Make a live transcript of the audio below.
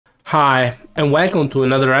Hi, and welcome to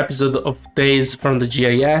another episode of Days from the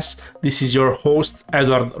GIS. This is your host,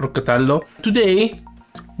 Eduard Roccatello. Today,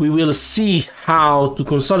 we will see how to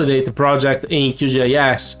consolidate a project in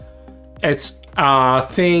QGIS. It's a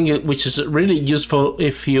thing which is really useful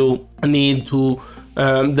if you need to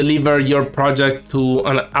deliver your project to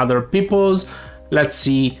other people's. Let's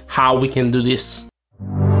see how we can do this.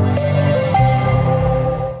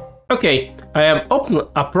 Okay, I have opened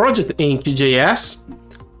a project in QGIS.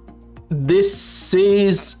 This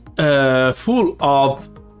is full of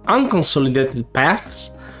unconsolidated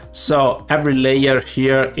paths, so every layer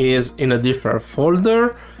here is in a different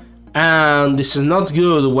folder, and this is not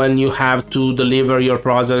good when you have to deliver your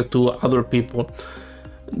project to other people.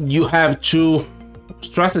 You have two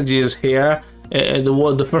strategies here.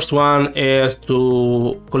 The first one is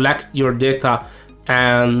to collect your data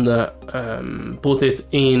and put it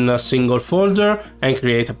in a single folder and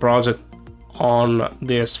create a project on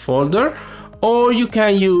this folder, or you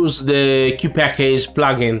can use the QPackage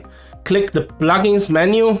plugin. Click the plugins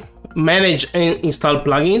menu, manage and install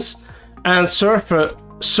plugins, and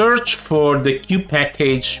search for the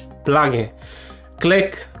QPackage plugin.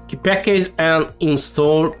 Click QPackage and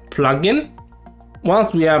install plugin.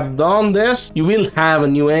 Once we have done this, you will have a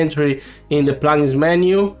new entry in the plugins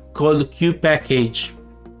menu called QPackage.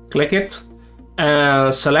 Click it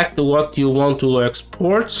and select what you want to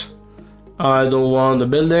export. I don't want the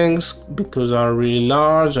buildings because they are really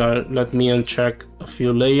large. Let me uncheck a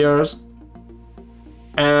few layers.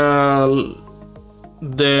 And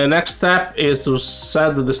the next step is to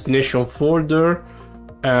set the destination folder.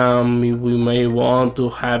 We may want to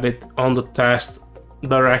have it on the test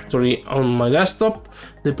directory on my desktop.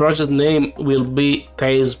 The project name will be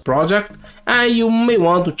case project, and you may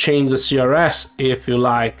want to change the CRS if you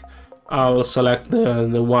like. I will select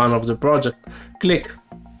the one of the project. Click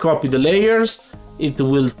copy the layers. It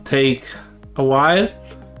will take a while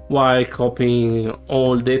copying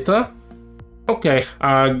all data. Okay,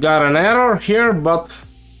 I got an error here, but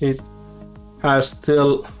it has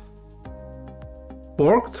still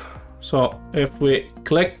worked. So if we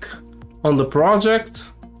click on the project,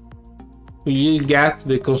 we get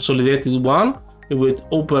the consolidated one. It will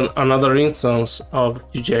open another instance of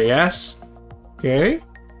QGIS. Okay.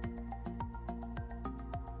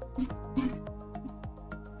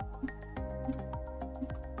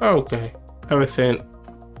 Okay, everything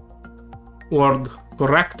worked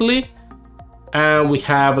correctly, and we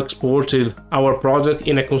have exported our project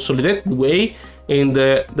in a consolidated way in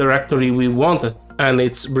the directory we wanted. And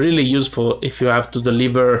it's really useful if you have to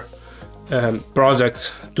deliver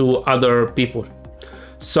projects to other people.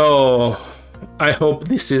 So I hope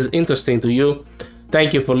this is interesting to you.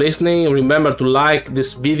 Thank you for listening. Remember to like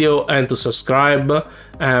this video and to subscribe,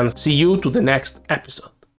 and see you to the next episode.